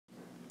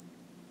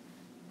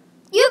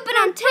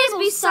on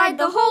Frisbee's side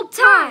the whole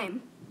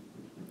time.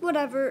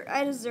 Whatever,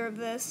 I deserve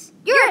this.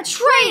 You're a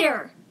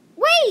traitor!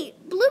 Wait,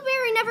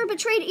 Blueberry never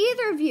betrayed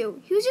either of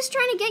you. He was just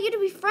trying to get you to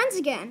be friends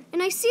again.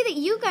 And I see that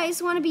you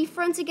guys want to be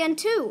friends again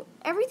too.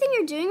 Everything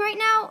you're doing right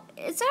now,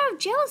 it's out of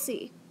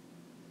jealousy.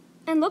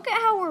 And look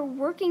at how we're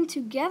working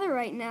together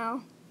right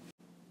now.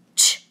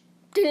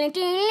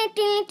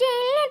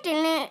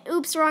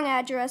 Oops, wrong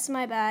address,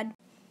 my bad.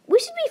 We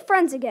should be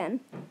friends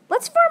again.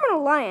 Let's form an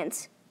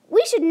alliance.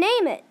 We should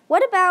name it.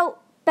 What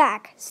about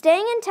back?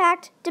 Staying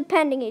intact,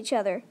 depending each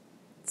other.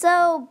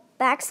 So,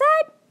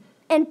 backside?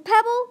 And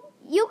Pebble,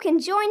 you can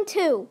join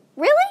too.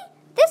 Really?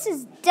 This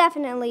is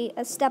definitely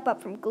a step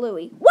up from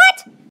Gluey.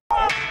 What?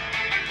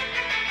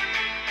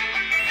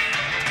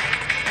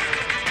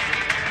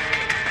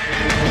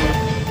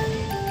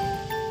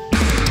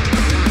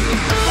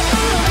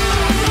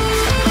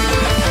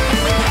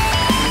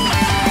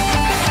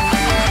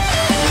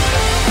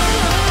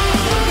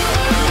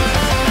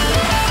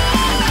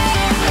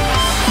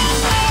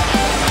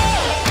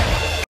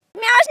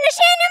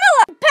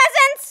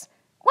 Peasants!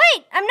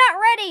 Wait, I'm not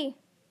ready.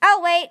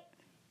 I'll wait.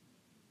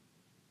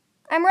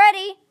 I'm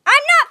ready.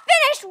 I'm not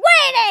finished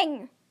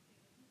waiting!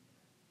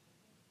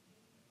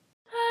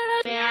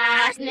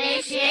 Frisbee,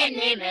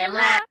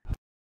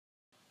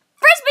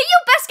 you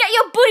best get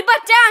your booty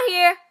butt down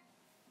here!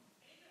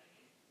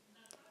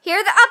 Here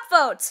are the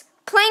upvotes.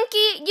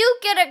 Planky, you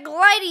get a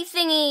glidey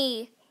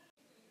thingy.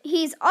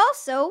 He's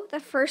also the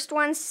first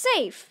one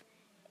safe.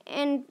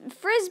 And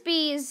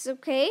Frisbee is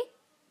okay.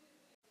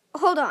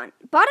 Hold on,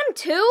 bottom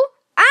two?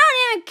 I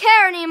don't even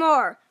care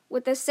anymore.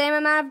 With the same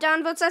amount of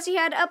downvotes as he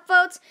had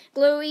upvotes,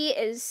 Gluey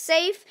is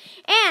safe.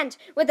 And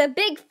with a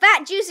big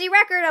fat juicy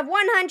record of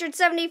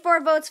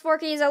 174 votes,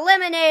 Forky's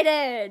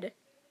eliminated.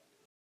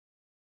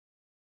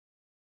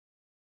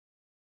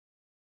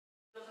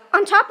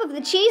 On top of the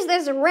cheese,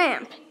 there's a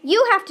ramp.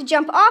 You have to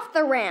jump off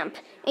the ramp.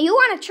 And you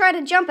want to try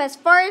to jump as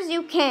far as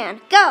you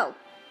can. Go!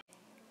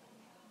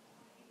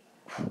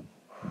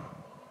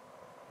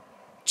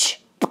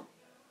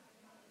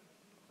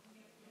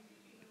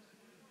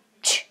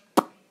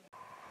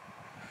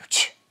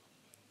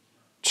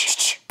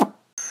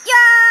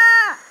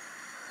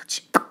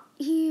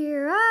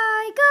 Here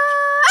I go.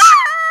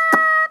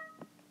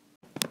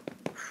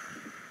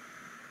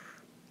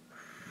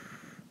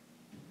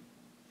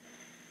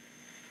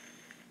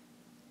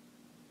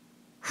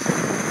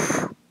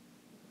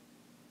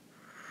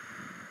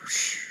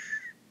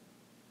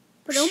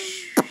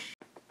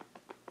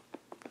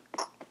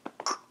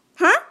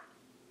 Huh?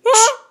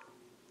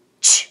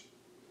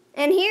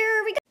 And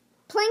here we go.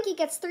 Planky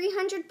gets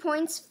 300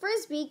 points,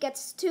 Frisbee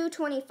gets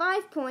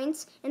 225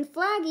 points, and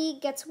Flaggy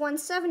gets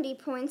 170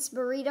 points,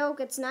 Burrito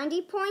gets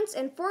 90 points,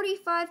 and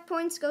 45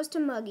 points goes to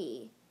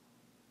Muggy.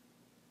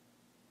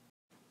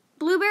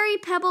 Blueberry,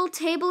 Pebble,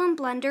 Table, and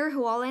Blender,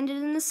 who all ended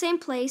in the same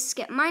place,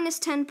 get minus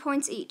 10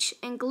 points each,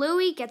 and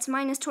Gluey gets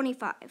minus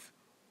 25.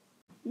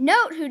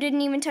 Note, who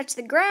didn't even touch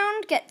the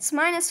ground, gets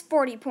minus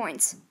 40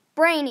 points.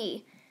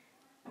 Brainy,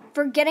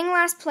 for getting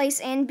last place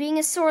and being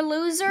a sore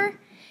loser,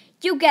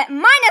 you get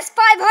minus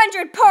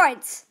 500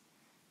 points!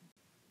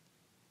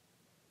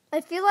 I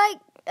feel like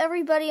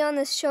everybody on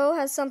this show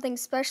has something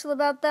special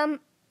about them,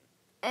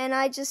 and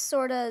I just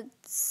sort of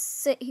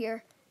sit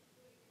here.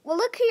 Well,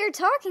 look who you're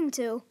talking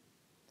to.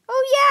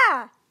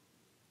 Oh,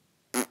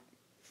 yeah!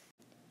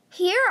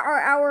 Here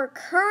are our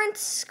current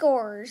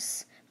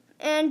scores,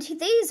 and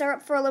these are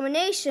up for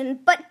elimination,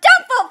 but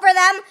don't vote for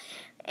them!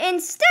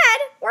 Instead,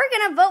 we're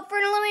going to vote for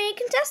an eliminated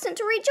contestant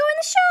to rejoin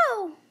the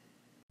show.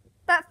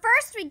 But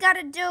first, we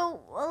gotta do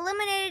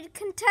eliminated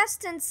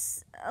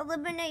contestants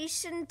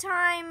elimination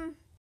time.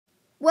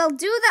 Well,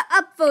 do the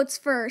upvotes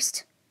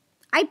first.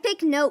 I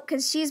pick Note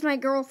because she's my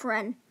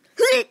girlfriend.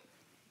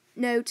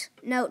 Note,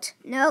 note,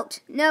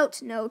 note,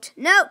 note, note,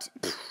 note.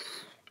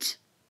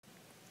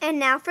 And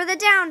now for the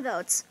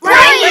downvotes.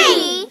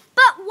 Right!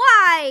 But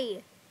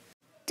why?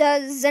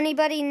 Does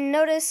anybody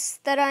notice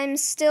that I'm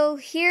still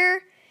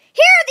here?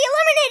 Here are the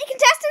eliminated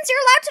contestants you're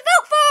allowed to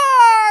vote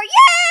for!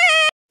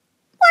 Yay!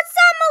 What's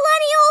up,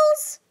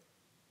 millennials?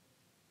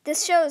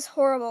 This show is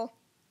horrible.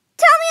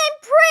 Tell me I'm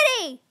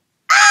pretty!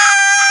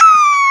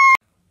 Ah!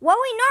 What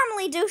we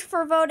normally do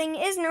for voting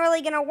isn't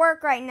really going to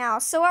work right now.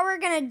 So what we're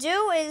going to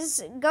do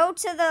is go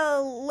to the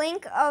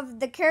link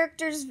of the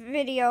characters'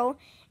 video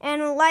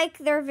and like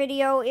their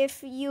video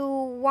if you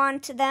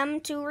want them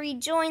to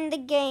rejoin the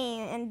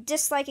game. And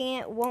disliking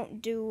it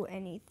won't do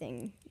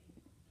anything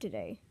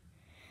today.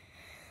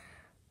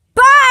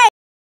 Bye!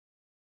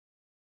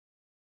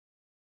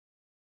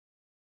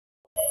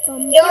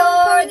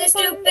 You're the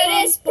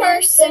stupidest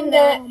person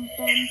that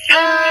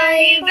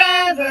I've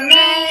ever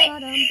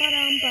met,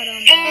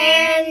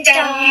 and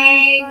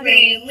I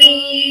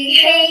really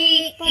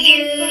hate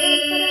you.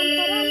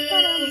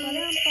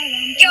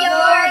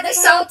 You're the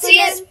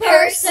saltiest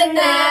person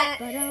that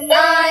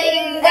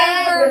I've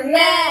ever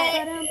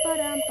met,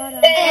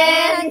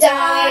 and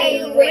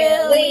I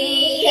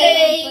really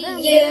hate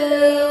you.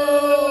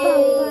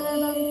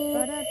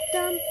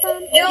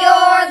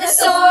 You're the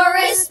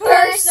sorest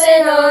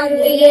person on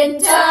the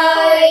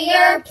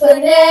entire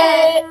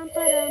planet,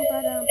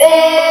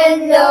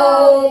 and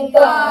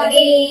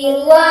nobody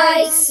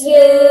likes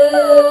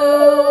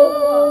you.